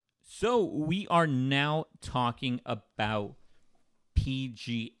So we are now talking about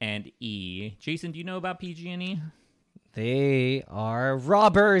PG&E. Jason, do you know about PG&E? They are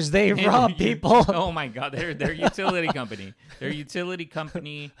robbers. They rob people. Oh my God, they're utility company. They're utility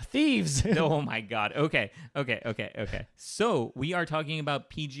company. Thieves. Oh my God. Okay. So we are talking about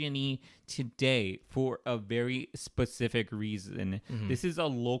PG&E today for a very specific reason. Mm-hmm. This is a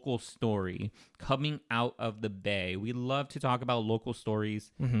local story coming out of the Bay. We love to talk about local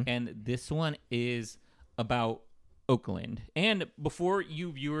stories, and this one is about Oakland. And before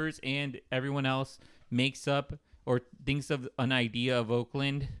you viewers and everyone else makes up or thinks of an idea of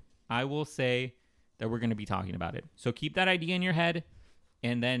Oakland, I will say that we're going to be talking about it. So keep that idea in your head,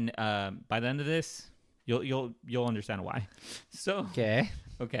 and then by the end of this, you'll understand why. So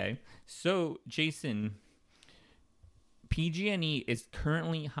okay. So Jason, PG&E is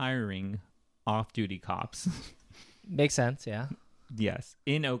currently hiring off-duty cops. Makes sense. Yeah. Yes,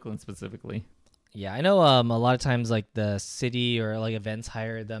 in Oakland specifically. Yeah, I know. A lot of times, like the city or like events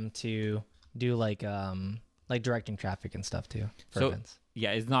hire them to do like directing traffic and stuff too for events.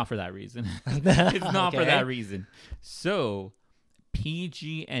 Yeah, it's not for that reason. It's not for that reason. So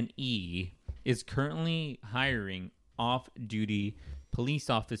PG&E is currently hiring off-duty police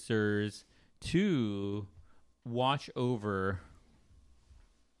officers to watch over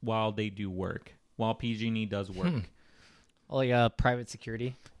while they do work, while PG&E does work. Like private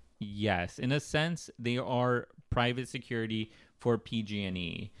security. Yes, in a sense, they are private security for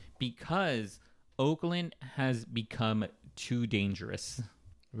PG&E because Oakland has become too dangerous.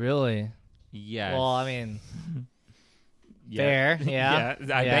 Really? Yes. Well, I mean, fair. Yeah.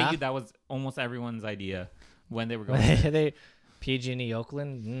 I bet you that was almost everyone's idea when they were going. PG&E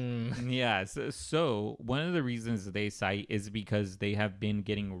Oakland. Yes. So one of the reasons they cite is because they have been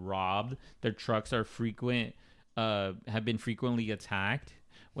getting robbed. Their trucks are have been frequently attacked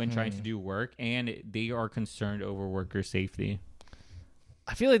when trying to do work, and they are concerned over worker safety.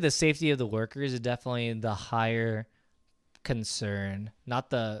 I feel like the safety of the workers is definitely the higher concern, not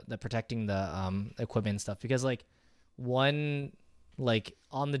the protecting the equipment and stuff, because like one like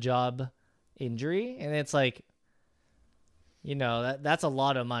on the job injury, and it's like, you know, that's a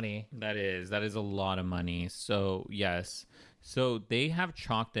lot of money. That is a lot of money. So yes, so they have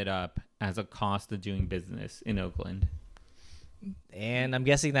chalked it up as a cost of doing business in Oakland, and I'm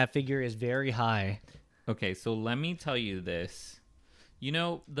guessing that figure is very high. Okay, so let me tell you this. You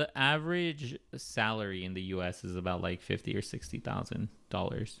know, the average salary in the U.S. is about like $50,000 or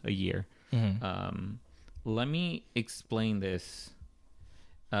 $60,000 a year. Let me explain this.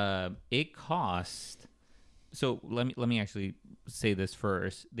 It costs. So let me actually say this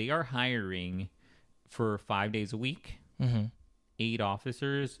first. They are hiring for 5 days a week, 8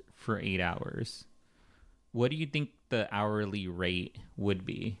 officers for 8 hours. What do you think the hourly rate would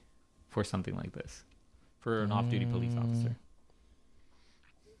be for something like this for an off-duty police officer?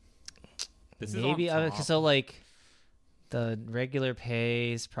 This maybe so like the regular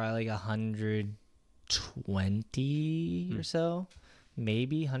pay is probably like 120 or so,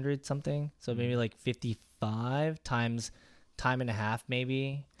 maybe 100 something. So maybe like 55 times time and a half,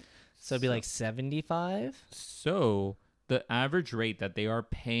 maybe. So it'd be like 75. So the average rate that they are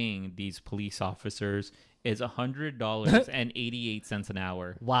paying these police officers is $100.88 an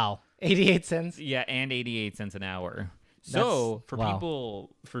hour. Wow, 88 cents. Yeah, and 88 cents an hour. So for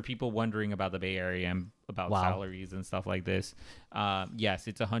people wondering about the Bay Area and about salaries and stuff like this, yes,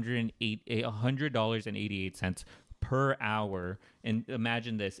 it's $100.88 per hour. And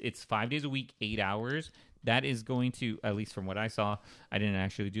imagine this: it's 5 days a week, 8 hours. That is going to, at least from what I saw, I didn't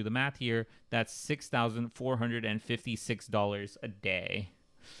actually do the math here. That's $6,456 a day.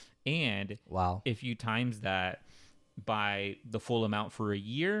 And if you times that by the full amount for a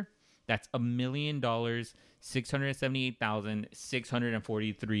year, that's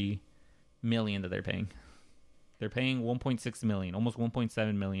 $1,678,643 million that they're paying. They're paying $1.6 million, almost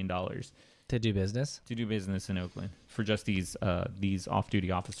 $1.7 million to do business in Oakland for just these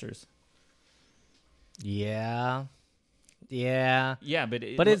off-duty officers. Yeah, but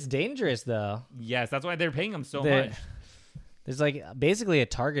it's dangerous though. Yes, that's why they're paying them so much. There's like basically a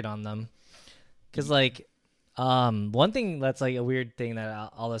target on them, because like one thing that's like a weird thing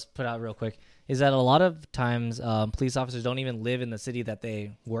that I'll just put out real quick is that a lot of times police officers don't even live in the city that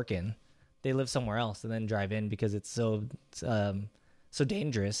they work in. They live somewhere else and then drive in because it's so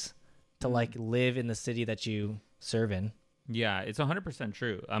dangerous to like live in the city that you serve in. Yeah, it's 100%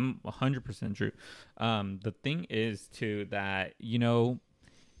 true. I'm 100% true. The thing is too that, you know,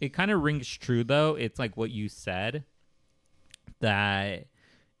 it kind of rings true though. It's like what you said, that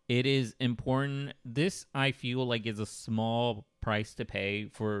it is important. This, I feel like, is a small price to pay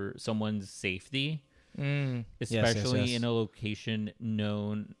for someone's safety, Yes, especially in a location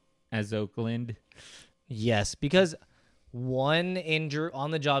known as Oakland. Yes, because one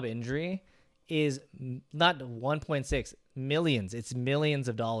on the job injury is not 1.6 millions. It's millions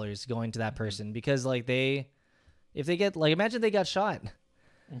of dollars going to that person because like if they get like, imagine they got shot.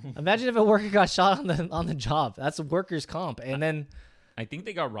 Imagine if a worker got shot on the job. That's workers' comp, and then I think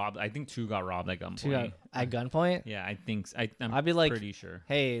they got robbed. I think 2 got robbed at gunpoint. At gunpoint? Yeah, I think I'd be like, pretty sure.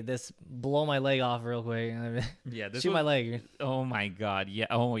 Hey, this blow my leg off real quick. Yeah, shoot my leg. Oh my god. Yeah.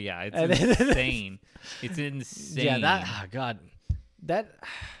 Oh yeah. It's insane. It's insane. Yeah. God. That.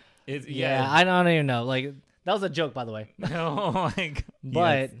 It's, yeah. I don't even know. Like that was a joke, by the way. Oh my god.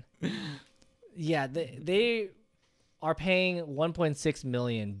 But yeah, they are paying 1.6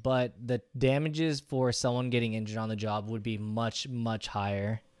 million, but the damages for someone getting injured on the job would be much, much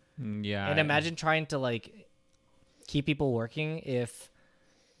higher. Yeah. And imagine trying to like keep people working if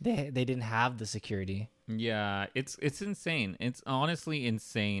they didn't have the security. Yeah, it's insane. It's honestly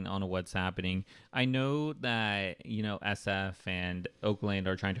insane on what's happening. I know that, SF and Oakland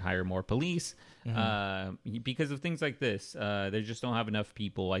are trying to hire more police because of things like this. They just don't have enough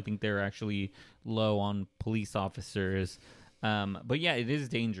people. I think they're actually low on police officers. But yeah, it is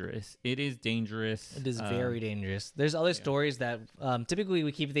dangerous. It is dangerous. It is very dangerous. There's other stories that typically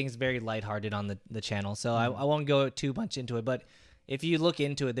we keep things very lighthearted on the channel, so I won't go too much into it. But if you look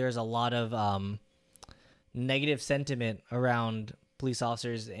into it, there's a lot of negative sentiment around police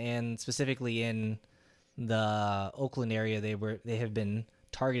officers, and specifically in the Oakland area, they have been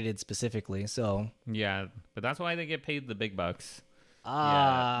targeted specifically. So yeah, but that's why they get paid the big bucks.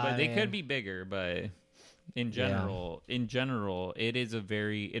 But they could be bigger, but in general, it is a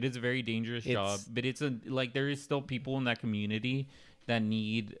very dangerous job. But there is still people in that community that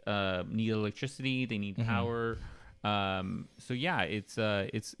need electricity. They need power. So yeah, it's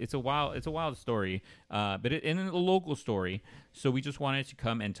a wild story, but in a local story. So we just wanted to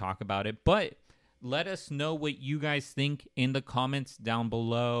come and talk about it. But let us know what you guys think in the comments down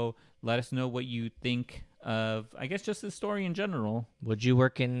below. Let us know what you think of, I guess, just the story in general. Would you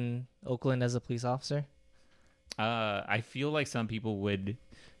work in Oakland as a police officer? I feel like some people would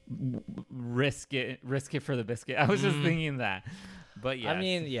risk it for the biscuit. I was just thinking that, but yeah, I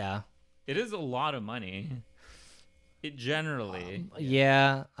mean, yeah, it is a lot of money. It generally.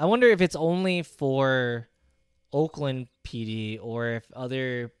 Yeah. I wonder if it's only for Oakland PD or if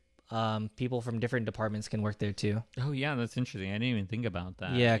other people from different departments can work there too. Oh, yeah. That's interesting. I didn't even think about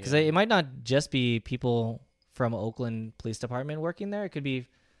that. Yeah, because it might not just be people from Oakland Police Department working there. It could be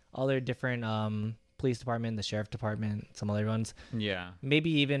other different police department, the sheriff department, some other ones. Yeah. Maybe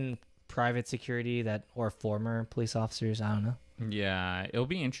even private security or former police officers. I don't know. Yeah, it'll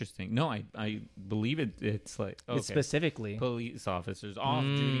be interesting. No, I believe it's like it's specifically police officers,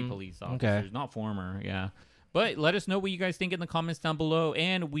 off-duty police officers, not former. Yeah, but let us know what you guys think in the comments down below.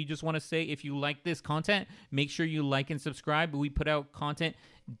 And we just want to say, if you like this content, make sure you like and subscribe. We put out content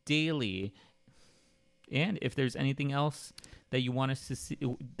daily. And if there's anything else that you want us to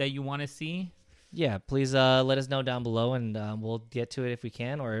see, yeah, please let us know down below, and we'll get to it if we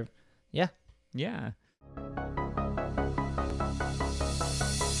can. Or yeah.